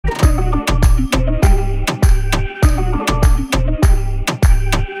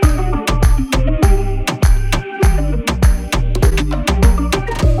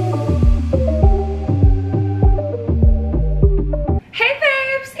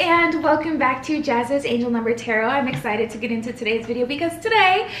and welcome back to Jazz's Angel Number Tarot. I'm excited to get into today's video because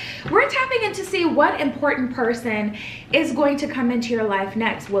today we're tapping in to see what important person is going to come into your life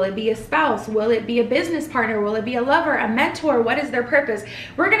next. Will it be a spouse? Will it be a business partner? Will it be a lover, a mentor? What is their purpose?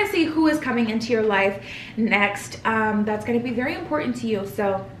 We're going to see who is coming into your life next. That's going to be very important to you.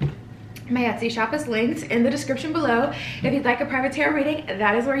 So my Etsy shop is linked in the description below. If you'd like a private tarot reading,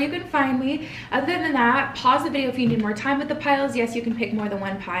 that is where you can find me. Other than that, pause the video if you need more time with the piles. Yes, you can pick more than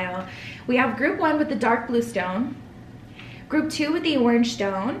one pile. We have group 1 with the dark blue stone, group 2 with the orange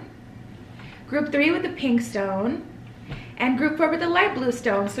stone, group 3 with the pink stone, and group 4 with the light blue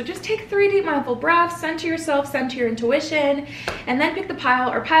stone. So just take 3 deep mindful breaths, center yourself, center your intuition, and then pick the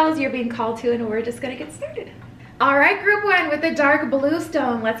pile or piles you're being called to, and we're just gonna get started. All right, group 1 with the dark blue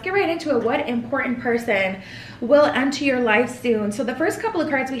stone. Let's get right into it. What important person will enter your life soon? So the first couple of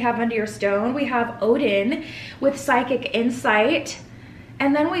cards we have under your stone, we have Odin with psychic insight,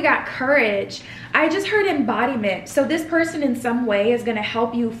 and then we got courage. I just heard embodiment. So this person in some way is going to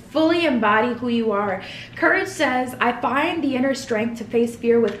help you fully embody who you are. Courage says, I find the inner strength to face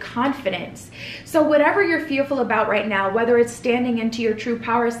fear with confidence. So whatever you're fearful about right now, whether it's standing into your true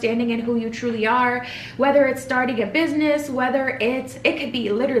power, standing in who you truly are, whether it's starting a business, whether it could be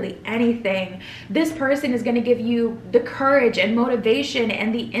literally anything, this person is going to give you the courage and motivation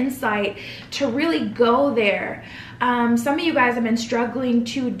and the insight to really go there. Some of you guys have been struggling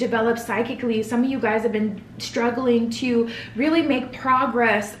to develop psychically. Some of you guys have been struggling to really make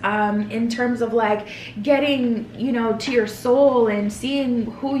progress in terms of like getting, you know, to your soul and seeing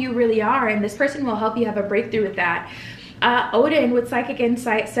who you really are. And this person will help you have a breakthrough with that. Odin with psychic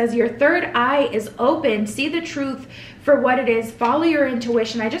insight says your third eye is open. See the truth for what it is. Follow your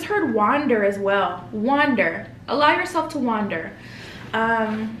intuition. I just heard wander as well. Wander. Allow yourself to wander.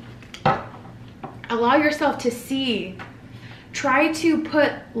 Allow yourself to see. Try to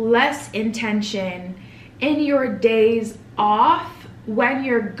put less intention in your days off when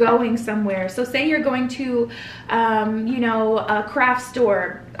you're going somewhere. So say you're going to, you know, a craft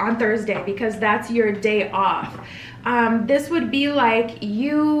store on Thursday because that's your day off. This would be like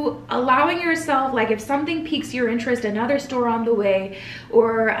you allowing yourself, like if something piques your interest, another store on the way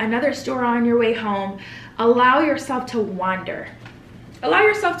or another store on your way home, allow yourself to wander. Allow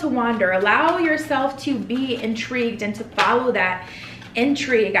yourself to wander. Allow yourself to be intrigued and to follow that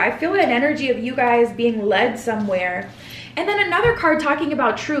intrigue. I feel an energy of you guys being led somewhere. And then another card talking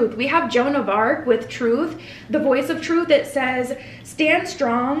about truth. We have Joan of Arc with truth, the voice of truth. It says, stand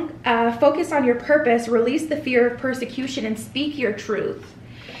strong, focus on your purpose, release the fear of persecution, and speak your truth.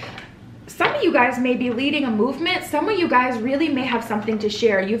 Some of you guys may be leading a movement. Some of you guys really may have something to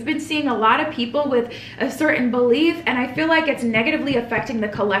share. You've been seeing a lot of people with a certain belief, and I feel like it's negatively affecting the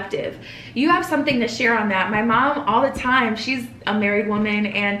collective. You have something to share on that. My mom, all the time, she's a married woman,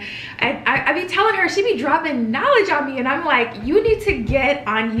 and I be telling her, she be dropping knowledge on me, and I'm like, you need to get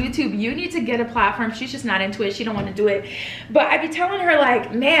on YouTube. You need to get a platform. She's just not into it. She don't want to do it. But I be telling her,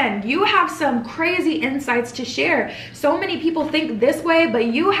 like, man, you have some crazy insights to share. So many people think this way, but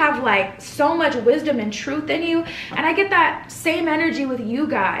you have like so much wisdom and truth in you. And I get that same energy with you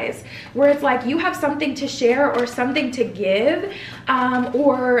guys, where it's like you have something to share or something to give,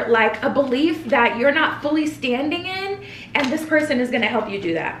 or like a belief that you're not fully standing in, and this person is going to help you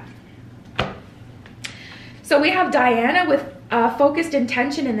do that. So we have Diana with focused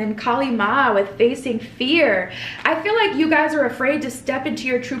intention, and then Kali Ma with facing fear. I feel like you guys are afraid to step into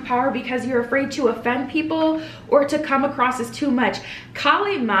your true power because you're afraid to offend people or to come across as too much.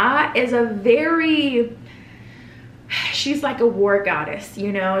 Kali Ma is a very, she's like a war goddess,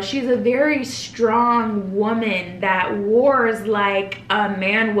 you know. She's a very strong woman that wars like a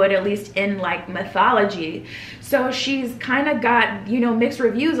man would, at least in like mythology. So she's kind of got, you know, mixed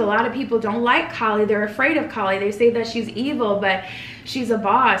reviews. A lot of people don't like Kali. They're afraid of Kali. They say that she's evil, but she's a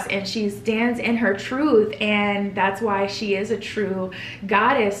boss and she stands in her truth, and that's why she is a true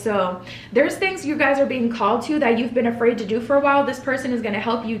goddess. So there's things you guys are being called to that you've been afraid to do for a while. This person is going to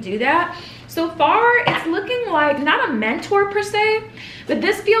help you do that. So far, it's looking like not a mentor per se, but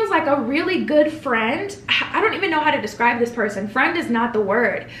this feels like a really good friend. I don't even know how to describe this person. Friend is not the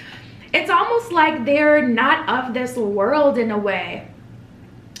word. It's almost like they're not of this world in a way.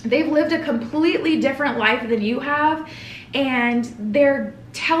 They've lived a completely different life than you have, and they're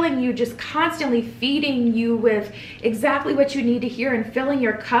telling you, just constantly feeding you with exactly what you need to hear and filling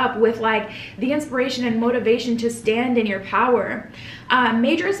your cup with like the inspiration and motivation to stand in your power.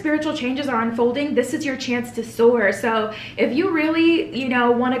 Major spiritual changes are unfolding. This is your chance to soar. So if you really, you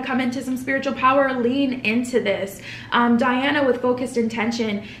know, want to come into some spiritual power, lean into this. Diana with focused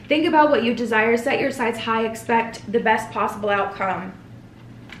intention. Think about what you desire. Set your sights high. Expect the best possible outcome.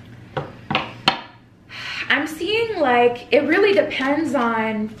 I'm seeing like it really depends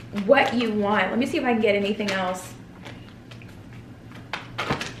on what you want. Let me see if I can get anything else.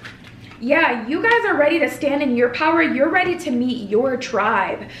 Yeah, you guys are ready to stand in your power. You're ready to meet your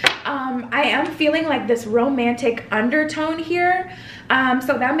tribe. I am feeling like this romantic undertone here.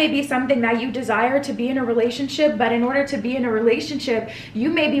 So that may be something that you desire to be in a relationship, but in order to be in a relationship, you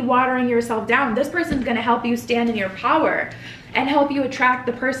may be watering yourself down. This person's going to help you stand in your power and help you attract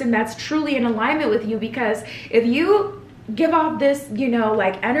the person that's truly in alignment with you. Because if you give off this, you know,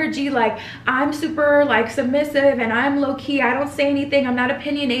 like energy, like I'm super like submissive and I'm low-key, I don't say anything, I'm not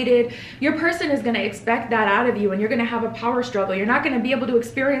opinionated, your person is going to expect that out of you, and you're going to have a power struggle. You're not going to be able to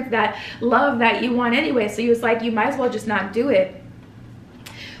experience that love that you want anyway. So it's like you might as well just not do it.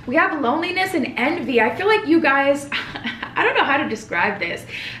 We have loneliness and envy. I feel like you guys, I don't know how to describe this.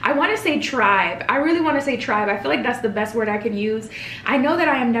 I want to say tribe. I really want to say tribe. I feel like that's the best word I can use. I know that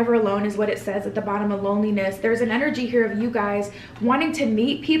I am never alone is what it says at the bottom of loneliness. There's an energy here of you guys wanting to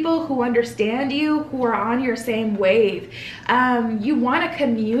meet people who understand you, who are on your same wave. You want a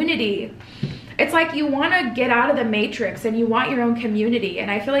community. It's like you want to get out of the matrix and you want your own community.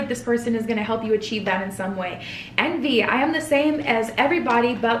 And I feel like this person is going to help you achieve that in some way. Envy. I am the same as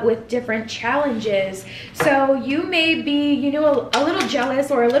everybody, but with different challenges. So you may be, you know, a little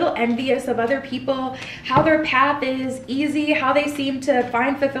jealous or a little envious of other people, how their path is easy, how they seem to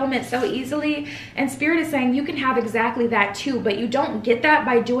find fulfillment so easily. And Spirit is saying you can have exactly that too, but you don't get that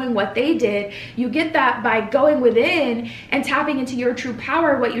by doing what they did. You get that by going within and tapping into your true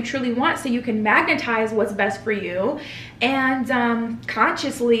power, what you truly want, so you can magnetize what's best for you, and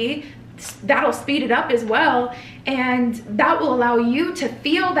consciously that'll speed it up as well, and that will allow you to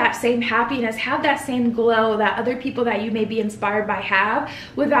feel that same happiness, have that same glow that other people that you may be inspired by have,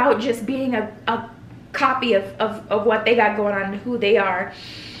 without just being a copy of what they got going on and who they are.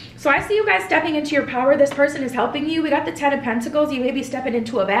 So I see you guys stepping into your power. This person is helping you. We got the 10 of Pentacles. You may be stepping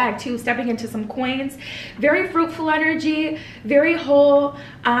into a bag too, stepping into some coins. Very fruitful energy, very whole,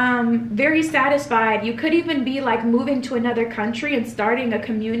 very satisfied. You could even be like moving to another country and starting a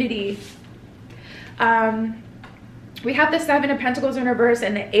community. We have the 7 of Pentacles in reverse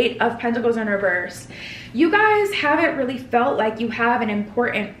and the 8 of Pentacles in reverse. You guys haven't really felt like you have an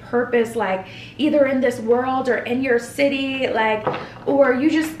important purpose, like either in this world or in your city, like, or you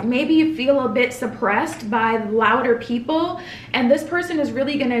just maybe you feel a bit suppressed by louder people, and this person is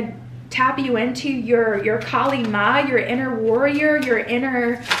really gonna tap you into your Kali Ma, your inner warrior, your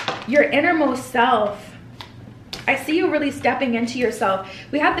innermost self. I see you really stepping into yourself.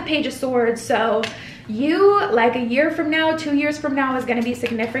 We have the Page of Swords, so you, like a year from now, 2 years from now, is going to be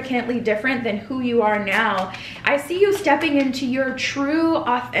significantly different than who you are now. I see you stepping into your true,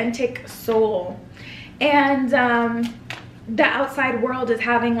 authentic soul. And the outside world is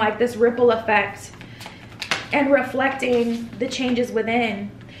having like this ripple effect and reflecting the changes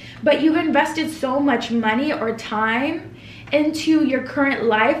within. But you've invested so much money or time into your current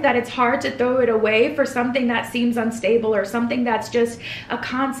life that it's hard to throw it away for something that seems unstable, or something that's just a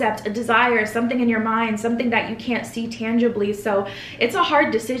concept, a desire, something in your mind, something that you can't see tangibly. So it's a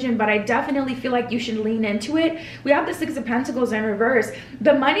hard decision, but I definitely feel like you should lean into it. We have the 6 of Pentacles in reverse.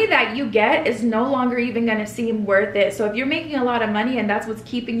 The money that you get is no longer even going to seem worth it. So if you're making a lot of money and that's what's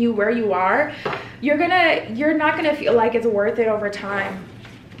keeping you where you are, you're not going to feel like it's worth it over time.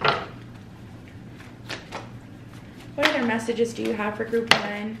 What other messages do you have for group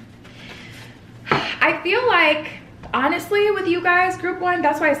 1? I feel like, honestly, with you guys, group 1,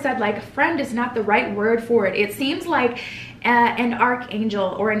 that's why I said like friend is not the right word for it. It seems like an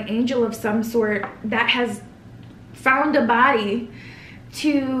archangel or an angel of some sort that has found a body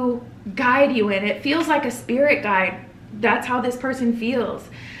to guide you in. It feels like a spirit guide. That's how this person feels.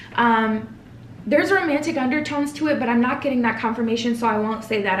 There's romantic undertones to it, but I'm not getting that confirmation, so I won't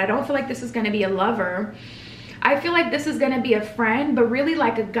say that. I don't feel like this is going to be a lover. I feel like this is going to be a friend, but really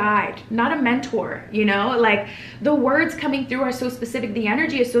like a guide, not a mentor, you know? Like the words coming through are so specific. The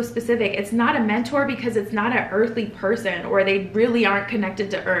energy is so specific. It's not a mentor because it's not an earthly person, or they really aren't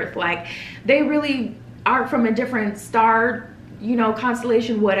connected to Earth. Like they really are from a different star, you know,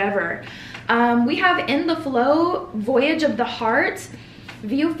 constellation, whatever. We have In the Flow, Voyage of the Heart,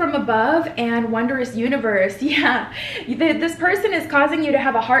 View from Above, and Wondrous Universe. Yeah, this person is causing you to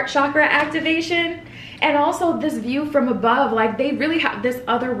have a heart chakra activation. And also this view from above, like they really have this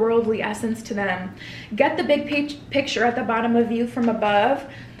otherworldly essence to them. Get the big picture at the bottom of View from Above.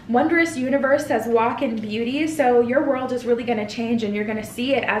 Wondrous Universe says walk in beauty. So your world is really going to change, and you're going to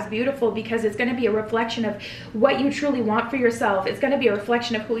see it as beautiful because it's going to be a reflection of what you truly want for yourself. It's going to be a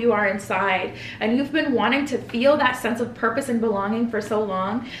reflection of who you are inside, and you've been wanting to feel that sense of purpose and belonging for so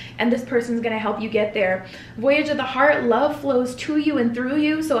long, and this person's going to help you get there. Voyage of the Heart, love flows to you and through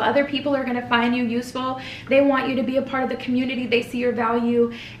you, so other people are going to find you useful. They want you to be a part of the community. They see your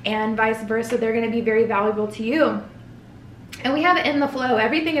value, and vice versa. They're going to be very valuable to you. And we have in the flow,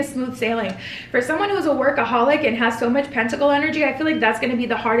 everything is smooth sailing. For someone who's a workaholic and has so much pentacle energy, I feel like that's going to be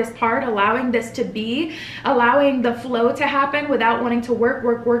the hardest part, allowing this to be, allowing the flow to happen without wanting to work,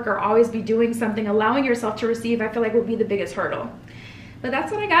 or always be doing something. Allowing yourself to receive, I feel like, will be the biggest hurdle. But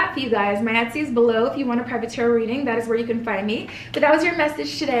that's what I got for you guys. My Etsy is below. If you want a private tarot reading, that is where you can find me. But that was your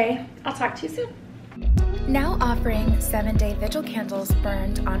message today. I'll talk to you soon. Now offering 7-day vigil candles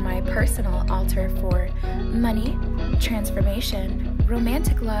burned on my personal altar for money, transformation,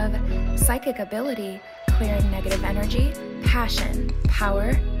 romantic love, psychic ability, clearing negative energy, passion,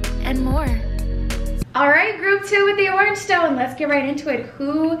 power, and more. All right, group 2 with the orange stone. Let's get right into it.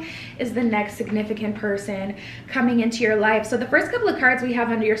 Who is the next significant person coming into your life? So the first couple of cards we have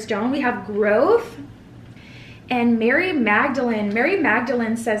under your stone, we have growth and Mary Magdalene. Mary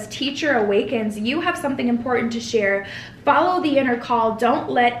Magdalene says, teacher awakens. You have something important to share. Follow the inner call. Don't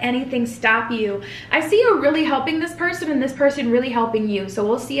let anything stop you. I see you really helping this person and this person really helping you. So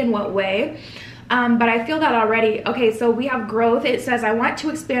we'll see in what way. But I feel that already. Okay, so we have growth. It says, I want to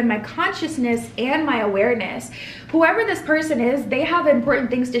expand my consciousness and my awareness. Whoever this person is, they have important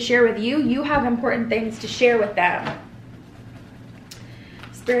things to share with you. You have important things to share with them.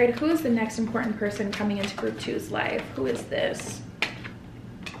 Spirit, who is the next important person coming into group 2's life? Who is this?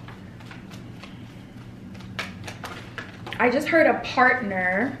 I just heard a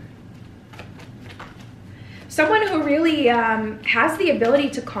partner. Someone who really has the ability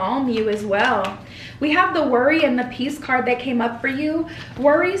to calm you as well. We have the worry and the peace card that came up for you.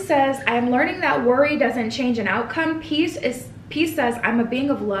 Worry says, I'm learning that worry doesn't change an outcome. Peace says, I'm a being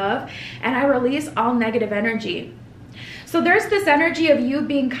of love and I release all negative energy. So there's this energy of you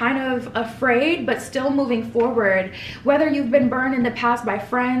being kind of afraid, but still moving forward. Whether you've been burned in the past by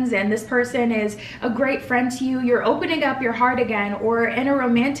friends and this person is a great friend to you, you're opening up your heart again, or in a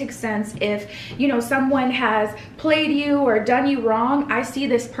romantic sense, if, you know, someone has played you or done you wrong, I see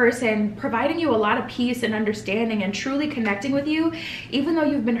this person providing you a lot of peace and understanding and truly connecting with you. Even though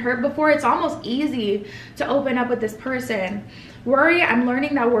you've been hurt before, it's almost easy to open up with this person. Worry, I'm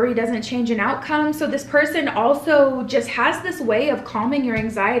learning that worry doesn't change an outcome. So this person also just has this way of calming your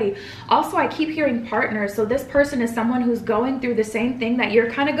anxiety. Also, I keep hearing partners. So this person is someone who's going through the same thing that you're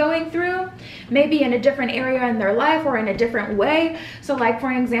kind of going through, maybe in a different area in their life or in a different way. So like,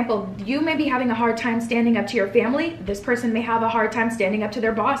 for example, you may be having a hard time standing up to your family. This person may have a hard time standing up to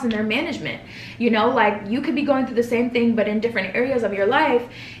their boss and their management. You know, like you could be going through the same thing, but in different areas of your life.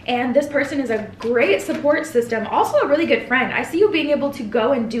 And this person is a great support system. Also a really good friend. I see you being able to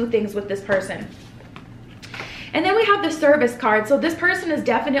go and do things with this person. And then we have the service card. So this person is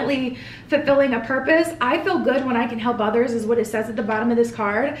definitely fulfilling a purpose. I feel good when I can help others is what it says at the bottom of this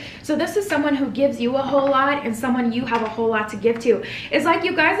card. So this is someone who gives you a whole lot and someone you have a whole lot to give to. It's like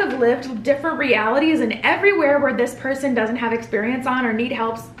you guys have lived different realities, and everywhere where this person doesn't have experience on or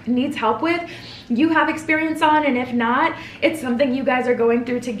needs help with, you have experience on, and if not, it's something you guys are going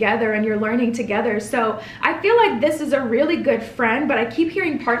through together and you're learning together. So I feel like this is a really good friend, but I keep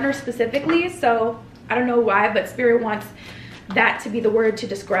hearing partner specifically, so I don't know why, but Spirit wants that to be the word to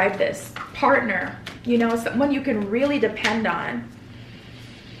describe this. Partner, you know, someone you can really depend on.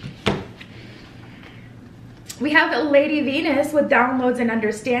 We have a Lady Venus with downloads and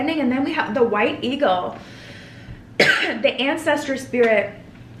understanding, and then we have the White Eagle, the ancestor spirit.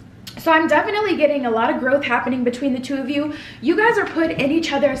 So I'm definitely getting a lot of growth happening between the two of you. You guys are put in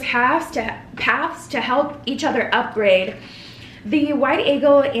each other's paths to help each other upgrade. The White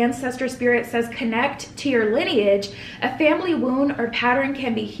Eagle ancestor spirit says, connect to your lineage. A family wound or pattern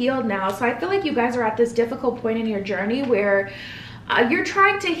can be healed now. So I feel like you guys are at this difficult point in your journey where you're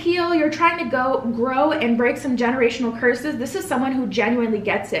trying to heal, you're trying to grow and break some generational curses. This is someone who genuinely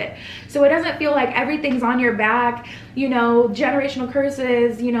gets it. So it doesn't feel like everything's on your back, you know, generational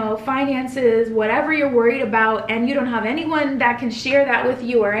curses, you know, finances, whatever you're worried about, and you don't have anyone that can share that with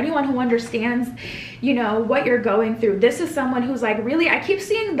you or anyone who understands, you know, what you're going through. This is someone who's like, really, I keep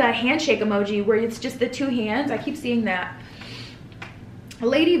seeing the handshake emoji where it's just the two hands. I keep seeing that.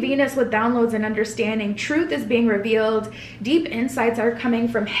 Lady Venus with downloads and understanding. Truth is being revealed. Deep insights are coming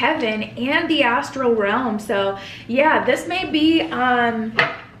from heaven and the astral realm. So yeah, this may be,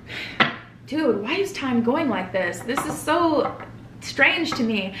 dude, why is time going like this? This is so strange to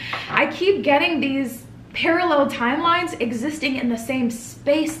me. I keep getting these parallel timelines existing in the same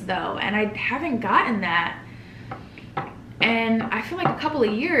space though, and I haven't gotten that. And I feel like a couple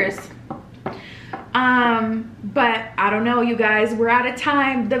of years. But I don't know, you guys, we're out of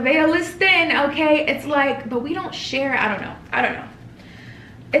time. The veil is thin, okay? It's like, but we don't share, I don't know.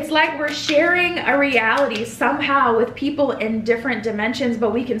 It's like we're sharing a reality somehow with people in different dimensions,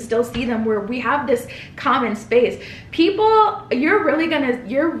 but we can still see them, where we have this common space. People, we're really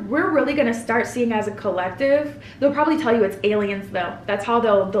gonna start seeing as a collective. They'll probably tell you it's aliens though. That's how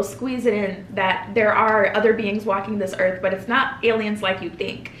they'll squeeze it in, that there are other beings walking this earth, but it's not aliens like you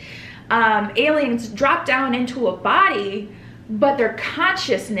think. Aliens drop down into a body, but their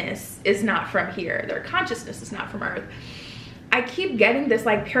consciousness is not from here. Their consciousness is not from Earth. I keep getting this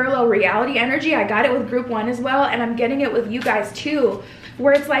like parallel reality energy. I got it with group 1 as well, and I'm getting it with you guys too,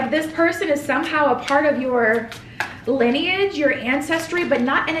 where it's like this person is somehow a part of your lineage, your ancestry, but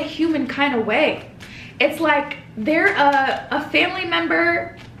not in a human kind of way. It's like they're a family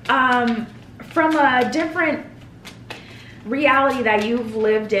member from a different reality that you've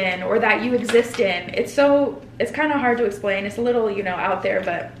lived in or that you exist in. It's kind of hard to explain. It's a little, you know, out there,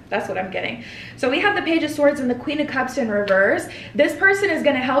 but that's what I'm getting. So we have the Page of Swords and the Queen of Cups in reverse. This person is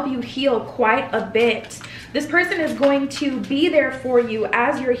going to help you heal quite a bit. This person is going to be there for you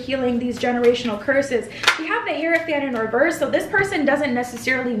as you're healing these generational curses. We have the Hierophant in reverse, so this person doesn't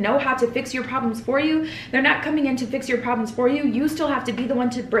necessarily know how to fix your problems for you. They're not coming in to fix your problems for you. You still have to be the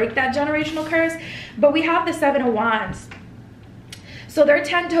one to break that generational curse. But we have the Seven of Wands. So they're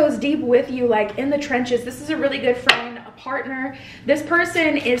 10 toes deep with you, like in the trenches. This is a really good friend, a partner. This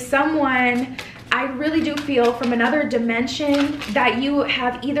person is someone I really do feel from another dimension that you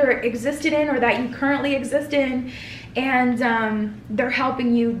have either existed in or that you currently exist in. And they're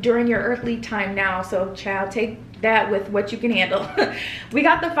helping you during your earthly time now. So child, take that with what you can handle. We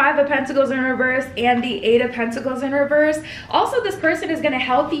got the Five of Pentacles in reverse and the Eight of Pentacles in reverse. Also, this person is going to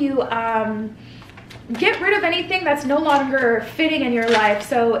help you get rid of anything that's no longer fitting in your life.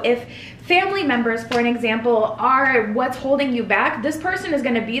 So if family members, for an example, are what's holding you back, this person is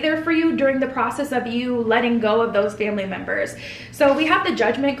going to be there for you during the process of you letting go of those family members. So we have the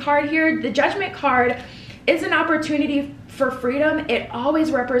Judgment card here. The Judgment card is an opportunity for freedom. It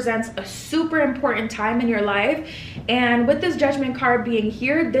always represents a super important time in your life. And with this Judgment card being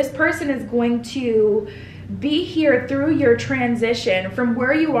here, this person is going to be here through your transition from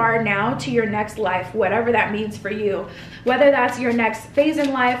where you are now to your next life, whatever that means for you. Whether that's your next phase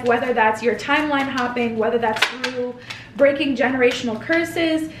in life, whether that's your timeline hopping, whether that's through breaking generational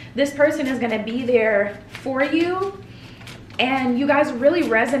curses, this person is going to be there for you. And you guys really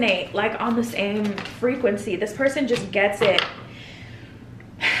resonate like on the same frequency. This person just gets it.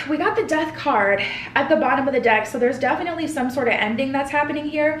 We got the Death card at the bottom of the deck, so there's definitely some sort of ending that's happening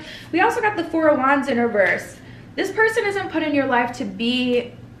here. We also got the Four of Wands in reverse. This person isn't put in your life to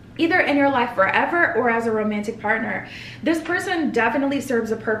be either in your life forever or as a romantic partner. This person definitely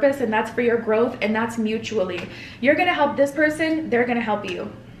serves a purpose, and that's for your growth, and that's mutually. You're going to help this person, they're going to help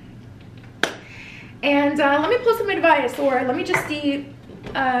you. And let me pull some advice, or let me just see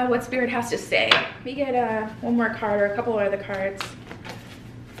what Spirit has to say. Let me get one more card or a couple of other cards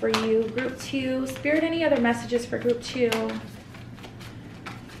for you. Group 2. Spirit, any other messages for group 2?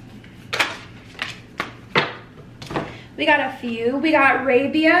 We got a few. We got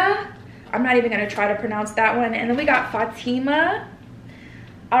Rabia. I'm not even going to try to pronounce that one. And then we got Fatima.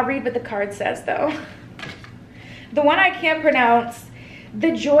 I'll read what the card says though. The one I can't pronounce.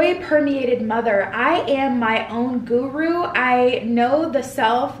 The joy permeated mother. I am my own guru. I know the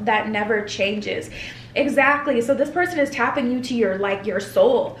self that never changes. Exactly. So this person is tapping you to your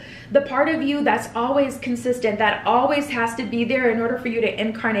soul, the part of you that's always consistent, that always has to be there in order for you to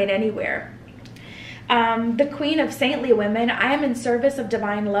incarnate anywhere. The Queen of Saintly Women. I am in service of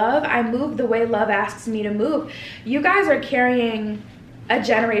divine love. I move the way love asks me to move. You guys are carrying a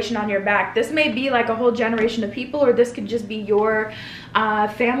generation on your back. This may be like a whole generation of people, or this could just be your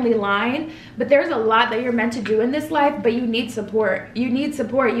family line, but there's a lot that you're meant to do in this life, but you need support. You need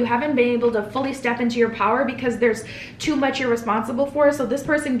support. You haven't been able to fully step into your power because there's too much you're responsible for. So this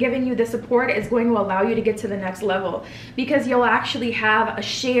person giving you the support is going to allow you to get to the next level, because you'll actually have a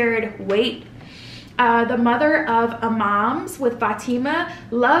shared weight. The mother of Imams with Fatima.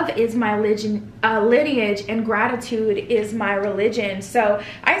 Love is my lineage and gratitude is my religion. So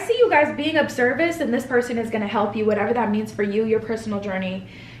I see you guys being of service, and this person is going to help you, whatever that means for you, your personal journey,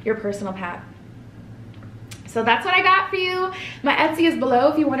 your personal path. So that's what I got for you. My Etsy is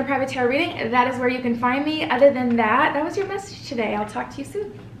below if you want a private tarot reading. That is where you can find me. Other than that, that was your message today. I'll talk to you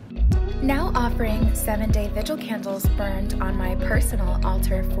soon. Now offering 7-day vigil candles burned on my personal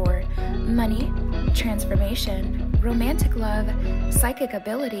altar for money, transformation, romantic love, psychic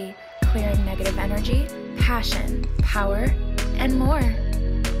ability, clearing negative energy, passion, power, and more.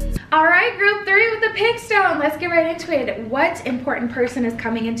 All right, group 3 with the pink stone. Let's get right into it. What important person is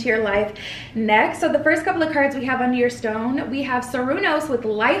coming into your life next? So the first couple of cards we have under your stone, we have Cernunnos with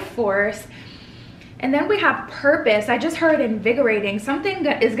life force. And then we have purpose. I just heard invigorating. Something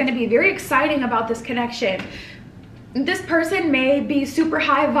that is going to be very exciting about this connection. This person may be super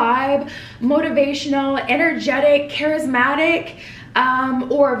high vibe, motivational, energetic, charismatic,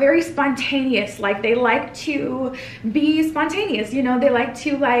 or very spontaneous. Like they like to be spontaneous, you know, they like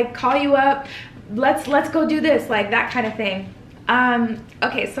to like call you up, let's go do this, like that kind of thing.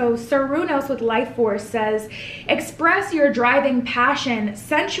 Okay, so Cernunnos with life force says, express your driving passion,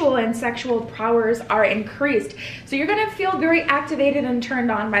 sensual and sexual powers are increased. So you're gonna feel very activated and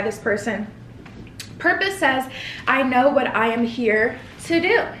turned on by this person. Purpose says, I know what I am here to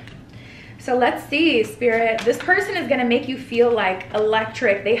do. So let's see, Spirit. This person is gonna make you feel like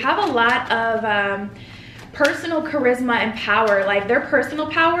electric. They have a lot of personal charisma and power. Like their personal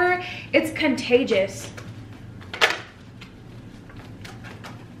power, it's contagious.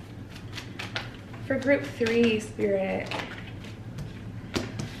 For group 3, Spirit.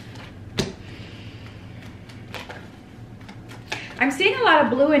 I'm seeing a lot of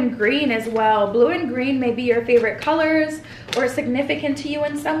blue and green as well. Blue and green may be your favorite colors or significant to you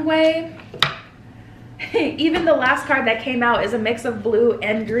in some way. Even the last card that came out is a mix of blue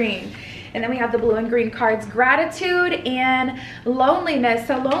and green. And then we have the blue and green cards, gratitude and loneliness.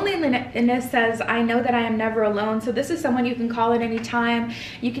 So loneliness says, I know that I am never alone. So this is someone you can call at any time.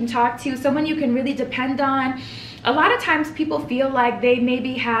 You can talk to, someone you can really depend on. A lot of times people feel like they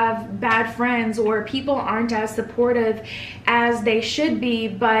maybe have bad friends or people aren't as supportive as they should be.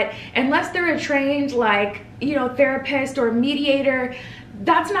 But unless they're a trained, like, you know, therapist or mediator,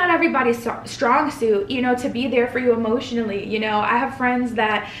 that's not everybody's strong suit, you know, to be there for you emotionally. You know, I have friends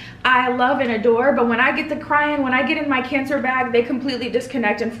that I love and adore, but when I get to crying, when I get in my cancer bag, they completely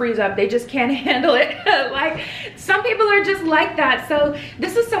disconnect and freeze up. They just can't handle it. Like some people are just like that. So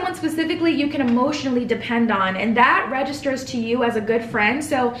this is someone specifically you can emotionally depend on, and that registers to you as a good friend.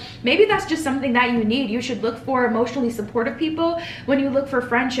 So maybe that's just something that you need. You should look for emotionally supportive people when you look for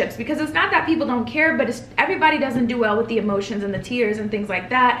friendships, because it's not that people don't care, but it's everybody doesn't do well with the emotions and the tears and things like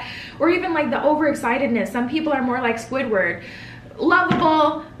that, or even like the overexcitedness. Some people are more like Squidward,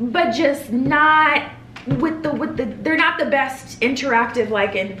 lovable, but just not with the they're not the best interactive,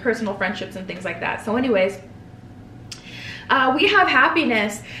 like in personal friendships and things like that. So anyways, we have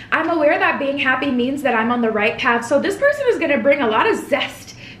happiness. I'm aware that being happy means that I'm on the right path. So this person is going to bring a lot of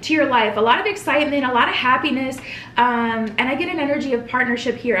zest to your life, a lot of excitement, a lot of happiness, and I get an energy of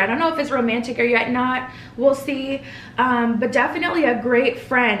partnership here. I don't know if it's romantic or yet not, we'll see, but definitely a great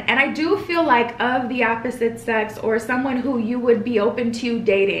friend. And I do feel like of the opposite sex or someone who you would be open to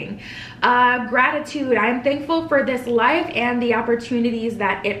dating. Gratitude, I'm thankful for this life and the opportunities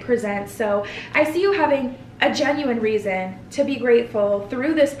that it presents. So I see you having a genuine reason to be grateful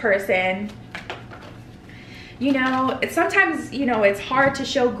through this person. You know, sometimes, you know, it's hard to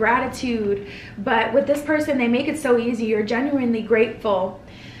show gratitude, but with this person, they make it so easy. You're genuinely grateful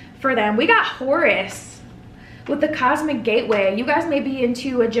for them. We got Horus with the cosmic gateway. You guys may be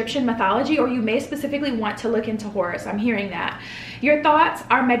into Egyptian mythology, or you may specifically want to look into Horus. I'm hearing that. Your thoughts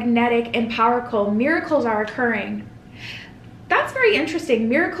are magnetic and powerful. Miracles are occurring. That's very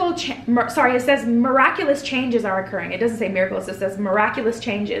interesting. It says miraculous changes are occurring. It doesn't say miracles, it says miraculous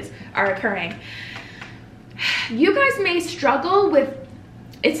changes are occurring. You guys may struggle with,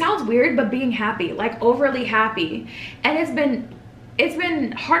 it sounds weird, but being happy, like overly happy. And it's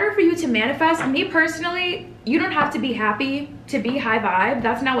been harder for you to manifest. Me personally, you don't have to be happy to be high vibe.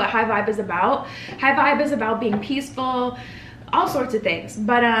 That's not what high vibe is about. High vibe is about being peaceful, all sorts of things.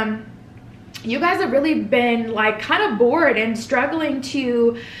 But you guys have really been like kind of bored and struggling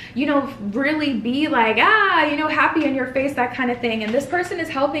to, you know, really be like, you know, happy in your face, that kind of thing. And this person is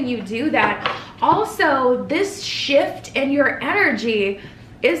helping you do that. Also, this shift in your energy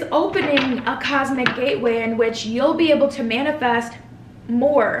is opening a cosmic gateway in which you'll be able to manifest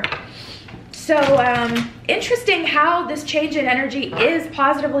more. So interesting how this change in energy is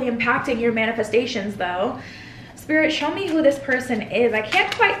positively impacting your manifestations though. Spirit, show me who this person is. I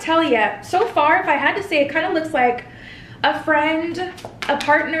can't quite tell yet. So far, if I had to say, it kind of looks like a friend, a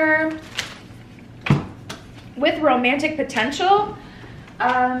partner with romantic potential.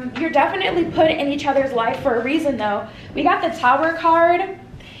 You're definitely put in each other's life for a reason though. We got the Tower card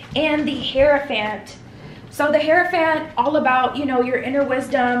and the Hierophant. So the Hierophant, all about, you know, your inner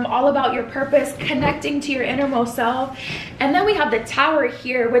wisdom, all about your purpose, connecting to your innermost self. And then we have the Tower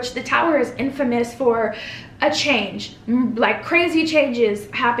here, which the Tower is infamous for a change, like crazy changes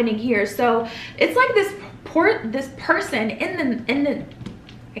happening here. So it's like this person in the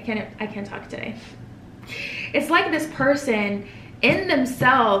I can't talk today. It's like this person in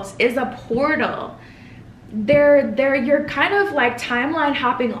themselves is a portal. You're kind of like timeline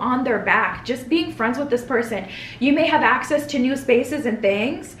hopping on their back, just being friends with this person. You may have access to new spaces and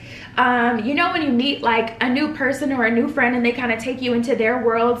things. You know, when you meet like a new person or a new friend and they kind of take you into their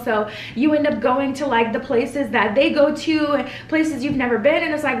world, so you end up going to like the places that they go to, places you've never been,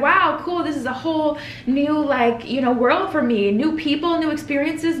 and it's like, wow, cool, this is a whole new, like, you know, world for me, new people, new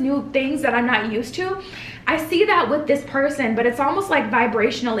experiences, new things that I'm not used to. I see that with this person, but it's almost like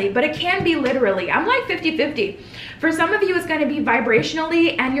vibrationally, but it can be literally. I'm like 50-50. For some of you, it's going to be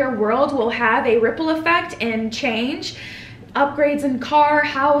vibrationally, and your world will have a ripple effect and change. Upgrades in car,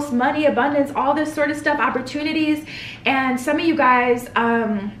 house, money, abundance, all this sort of stuff, opportunities. And some of you guys,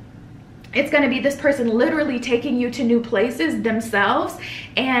 it's going to be this person literally taking you to new places themselves,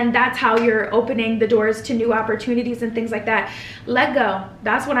 and that's how you're opening the doors to new opportunities and things like that. Let go.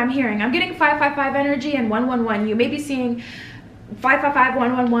 That's what I'm hearing. I'm getting 555 energy and 111. You may be seeing 555,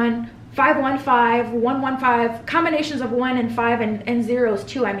 111, 515, 115, combinations of 1 and 5 and zeros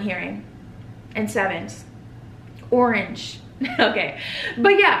too, I'm hearing, and 7s. Orange. Okay,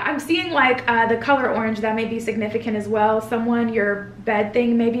 but yeah, I'm seeing like the color orange. That may be significant as well. Someone, your bed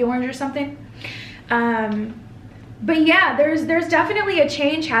thing may be orange or something. But yeah, there's definitely a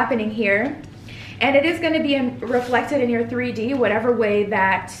change happening here, and it is going to be reflected in your 3D, whatever way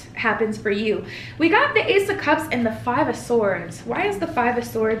that happens for you. We got the Ace of Cups and the 5 of Swords. Why is the 5 of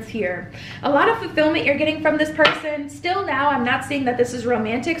Swords here? A lot of fulfillment you're getting from this person. Still now, I'm not seeing that this is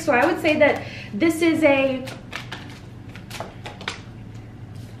romantic, so I would say that this is a...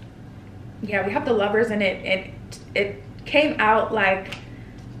 Yeah, we have the Lovers, and it came out like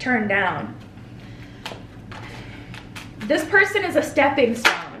turned down. This person is a stepping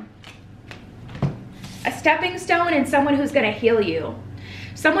stone. A stepping stone, and someone who's going to heal you.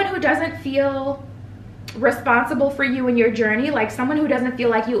 Someone who doesn't feel responsible for you in your journey, like someone who doesn't feel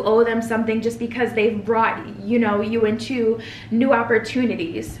like you owe them something just because they've brought, you know, you into new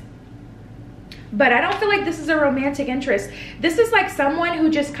opportunities. But I don't feel like this is a romantic interest. This is like someone who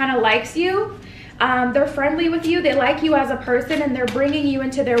just kind of likes you. They're friendly with you. They like you as a person, and they're bringing you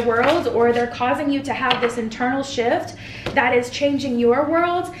into their world, or they're causing you to have this internal shift that is changing your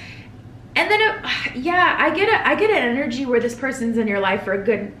world. And then, yeah, I get an energy where this person's in your life for a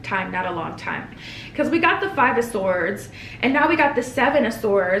good time, not a long time. Because we got the 5 of Swords, and now we got the 7 of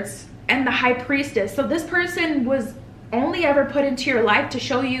Swords and the High Priestess. So this person was only ever put into your life to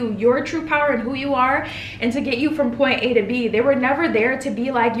show you your true power and who you are, and to get you from point A to B. They were never there to be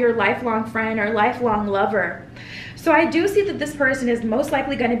like your lifelong friend or lifelong lover. So I do see that this person is most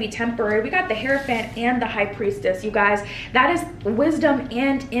likely going to be temporary. We got the Hierophant and the High Priestess, you guys. That is wisdom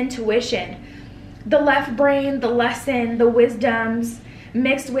and intuition. The left brain, the lesson, the wisdoms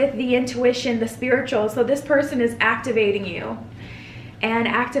mixed with the intuition, the spiritual. So this person is activating you and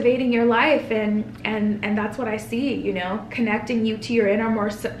activating your life, and that's what I see, you know, connecting you to your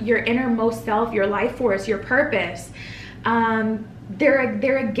innermost self, your life force, your purpose.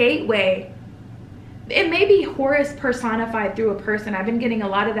 They're a gateway. It may be Horus personified through a person. I've been getting a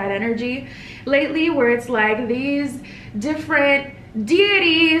lot of that energy lately, where it's like these different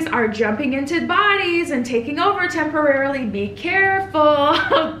deities are jumping into bodies and taking over temporarily. Be careful,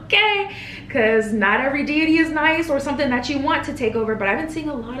 okay? Because not every deity is nice or something that you want to take over, but I've been seeing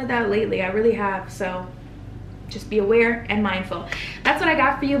a lot of that lately. I really have. So just be aware and mindful. That's what I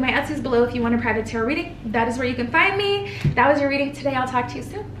got for you. My Etsy is below if you want a private tarot reading. That is where you can find me. That was your reading today. I'll talk to you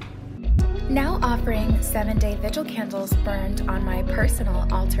soon. Now offering 7-day vigil candles burned on my personal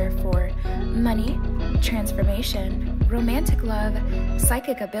altar for money, transformation, romantic love,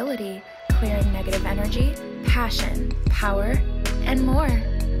 psychic ability, clearing negative energy, passion, power, and more.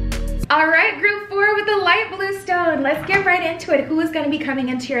 All right, group 4 with the light blue stone. Let's get right into it. Who is going to be coming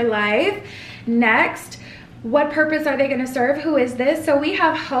into your life next? What purpose are they going to serve? Who is this? So we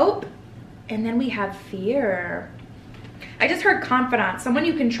have hope, and then we have fear. I just heard confidant, someone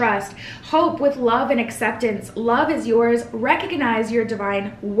you can trust. Hope with love and acceptance. Love is yours. Recognize your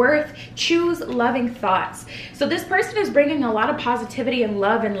divine worth. Choose loving thoughts. So this person is bringing a lot of positivity and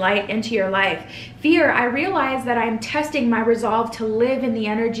love and light into your life. Fear, I realize that I'm testing my resolve to live in the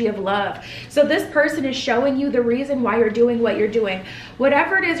energy of love. So this person is showing you the reason why you're doing what you're doing.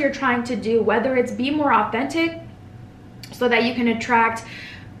 Whatever it is you're trying to do, whether it's be more authentic so that you can attract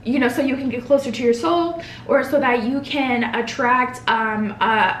you know, so you can get closer to your soul, or so that you can attract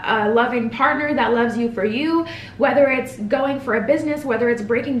a loving partner that loves you for you, whether it's going for a business, whether it's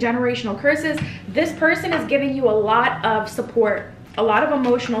breaking generational curses. This person is giving you a lot of support, a lot of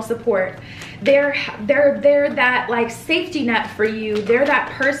emotional support. They're that like safety net for you. They're that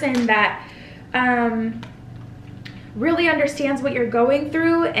person that really understands what you're going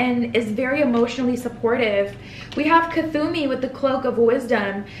through and is very emotionally supportive. We have Cthulhu with the cloak of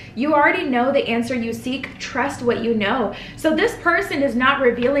wisdom. You already know the answer you seek. Trust what you know. So this person is not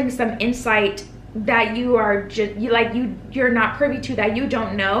revealing some insight that you are just you're not privy to, that you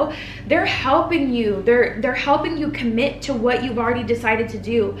don't know. They're helping you. They're helping you commit to what you've already decided to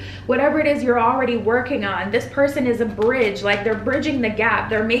do, whatever it is you're already working on. This person is a bridge, like they're bridging the gap.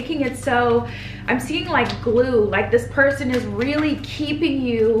 They're making it so, I'm seeing like glue, like this person is really keeping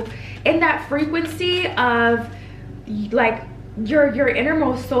you in that frequency of like your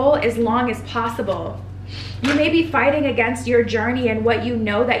innermost soul as long as possible. You may be fighting against your journey and what you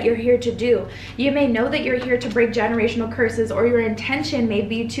know that you're here to do. You may know that you're here to break generational curses, or your intention may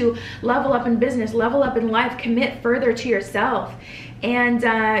be to level up in business, level up in life, commit further to yourself. And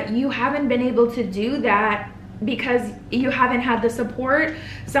you haven't been able to do that because you haven't had the support,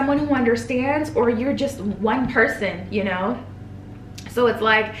 someone who understands, or you're just one person, you know? So it's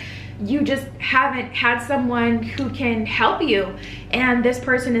like, you just haven't had someone who can help you, and this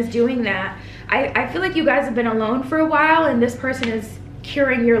person is doing that. I feel like you guys have been alone for a while, and this person is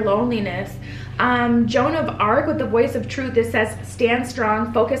curing your loneliness. Joan of Arc with the voice of truth, it says, stand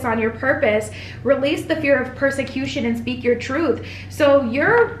strong, focus on your purpose, release the fear of persecution, and speak your truth. So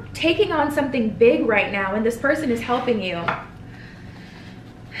you're taking on something big right now, and this person is helping you.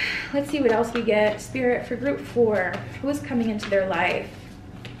 Let's see what else we get. Spirit, for group 4, who is coming into their life?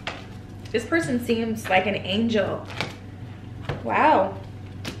 This person seems like an angel. Wow.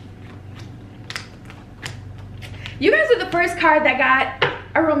 You guys are the first card that got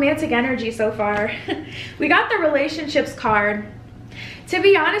a romantic energy so far. We got the relationships card. To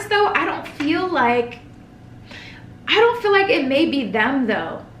be honest though, I don't feel like it may be them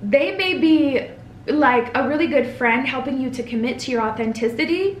though. They may be like a really good friend helping you to commit to your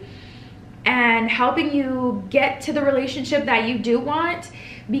authenticity and helping you get to the relationship that you do want,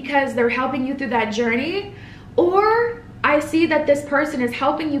 because they're helping you through that journey. Or I see that this person is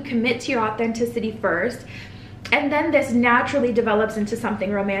helping you commit to your authenticity first, and then this naturally develops into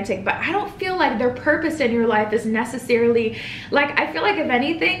something romantic. But I don't feel like their purpose in your life is necessarily, like, I feel like if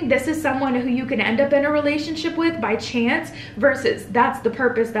anything, this is someone who you can end up in a relationship with by chance, versus that's the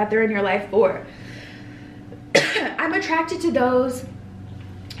purpose that they're in your life for. I'm attracted to those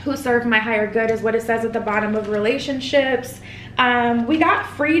who serve my higher good, is what it says at the bottom of relationships. We got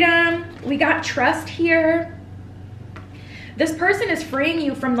freedom, we got trust here. This person is freeing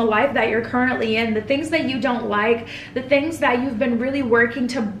you from the life that you're currently in, the things that you don't like, the things that you've been really working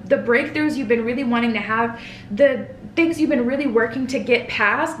to, the breakthroughs you've been really wanting to have, the things you've been really working to get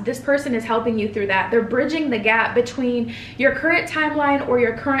past. This person is helping you through that. They're bridging the gap between your current timeline or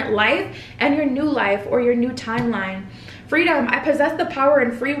your current life and your new life or your new timeline. Freedom, I possess the power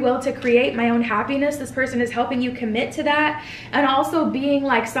and free will to create my own happiness. This person is helping you commit to that, and also being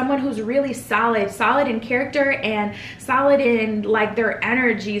like someone who's really solid in character and solid in like their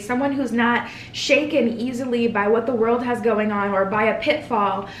energy, someone who's not shaken easily by what the world has going on or by a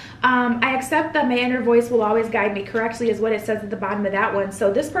pitfall. I accept that my inner voice will always guide me correctly, is what it says at the bottom of that one.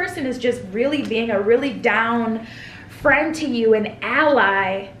 So this person is just really being a really down friend to you, an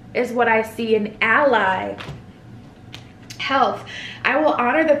ally is what I see, an ally. Health, I will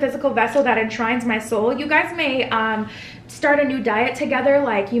honor the physical vessel that enshrines my soul. You guys may start a new diet together,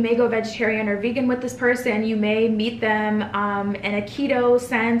 like you may go vegetarian or vegan with this person. You may meet them in a keto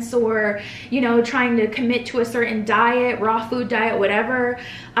sense, or you know, trying to commit to a certain diet, raw food diet, whatever.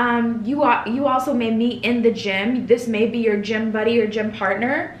 You also may meet in the gym. This may be your gym buddy or gym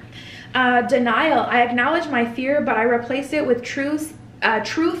partner. Denial, I acknowledge my fear, but I replace it with truth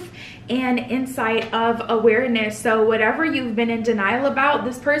and insight of awareness. So whatever you've been in denial about,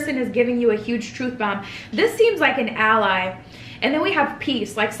 this person is giving you a huge truth bomb. This seems like an ally. And then we have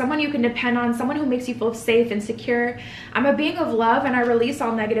peace, like someone you can depend on, someone who makes you feel safe and secure. I'm a being of love, and I release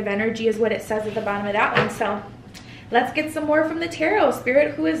all negative energy, is what it says at the bottom of that one. So let's get some more from the tarot.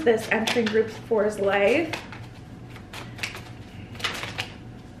 Spirit, who is this entering group 4's life?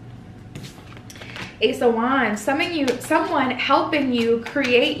 Ace of Wands, someone helping you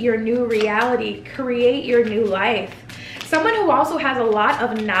create your new reality, create your new life. Someone who also has a lot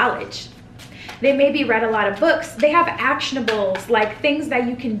of knowledge. They maybe read a lot of books. They have actionables, like things that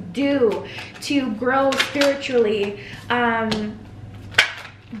you can do to grow spiritually.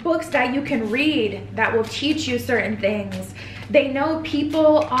 books that you can read that will teach you certain things. They know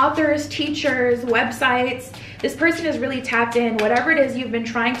people, authors, teachers, websites. This person is really tapped in. Whatever it is you've been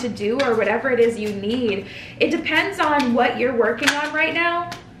trying to do or whatever it is you need, it depends on what you're working on right now,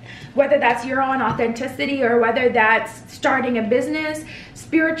 whether that's your own authenticity or whether that's starting a business,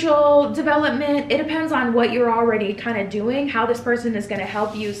 spiritual development. It depends on what you're already kind of doing, how this person is going to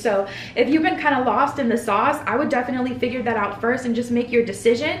help you. So if you've been kind of lost in the sauce, I would definitely figure that out first and just make your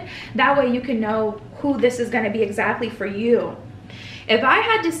decision. That way you can know who this is going to be exactly for you. If I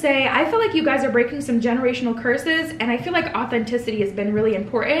had to say, I feel like you guys are breaking some generational curses, and I feel like authenticity has been really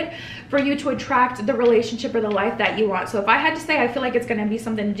important for you to attract the relationship or the life that you want. So if I had to say, I feel like it's going to be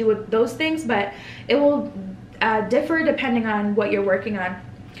something to do with those things, but it will differ depending on what you're working on.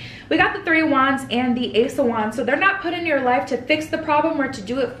 We got the 3 of Wands and the Ace of Wands. So they're not put in your life to fix the problem or to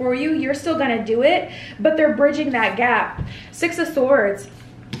do it for you. You're still going to do it, but they're bridging that gap. 6 of Swords.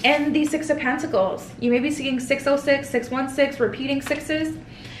 And the 6 of Pentacles. You may be seeing 606, 616, repeating sixes.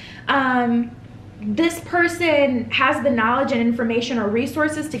 This person has the knowledge and information or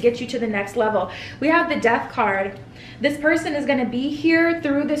resources to get you to the next level. We have the Death card. This person is going to be here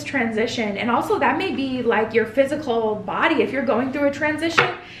through this transition. And also that may be like your physical body. If you're going through a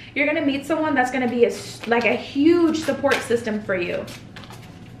transition, you're going to meet someone that's going to be like a huge support system for you.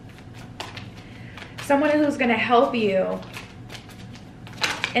 Someone who's going to help you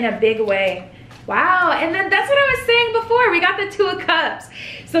in a big way. Wow. And then that's what I was saying before. We got the 2 of Cups.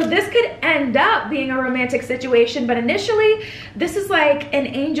 So this could end up being a romantic situation, but initially this is like an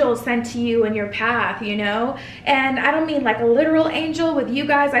angel sent to you in your path, you know? And I don't mean like a literal angel with you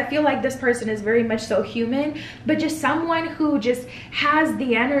guys. I feel like this person is very much so human, but just someone who just has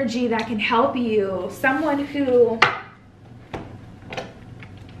the energy that can help you. Someone who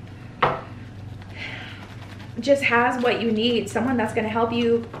just has what you need. Someone that's going to help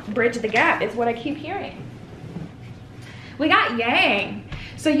you bridge the gap is what I keep hearing. We got Yang.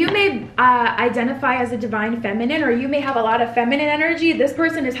 So you may identify as a divine feminine, or you may have a lot of feminine energy. This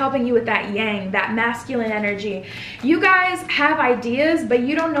person is helping you with that Yang, that masculine energy. You guys have ideas, but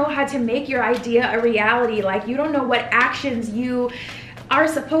you don't know how to make your idea a reality. Like, you don't know what actions you are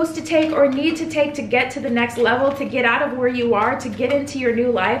supposed to take or need to take to get to the next level, to get out of where you are, to get into your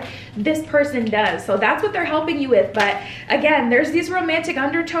new life. This person does. So that's what they're helping you with. But again, there's these romantic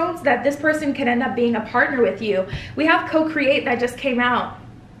undertones that this person can end up being a partner with you. We have co-create that just came out.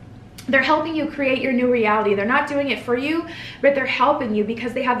 They're helping you create your new reality. They're not doing it for you, but they're helping you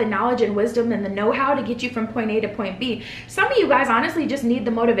because they have the knowledge and wisdom and the know-how to get you from point A to point B. Some of you guys honestly just need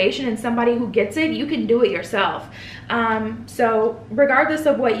the motivation and somebody who gets it. You can do it yourself. So regardless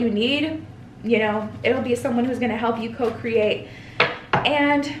of what you need, you know, it'll be someone who's going to help you co-create.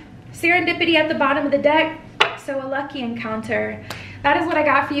 And serendipity at the bottom of the deck. So a lucky encounter. That is what I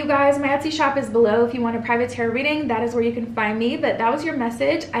got for you guys. My Etsy shop is below. If you want a private tarot reading, that is where you can find me. But that was your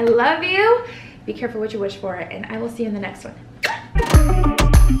message. I love you. Be careful what you wish for, and I will see you in the next one.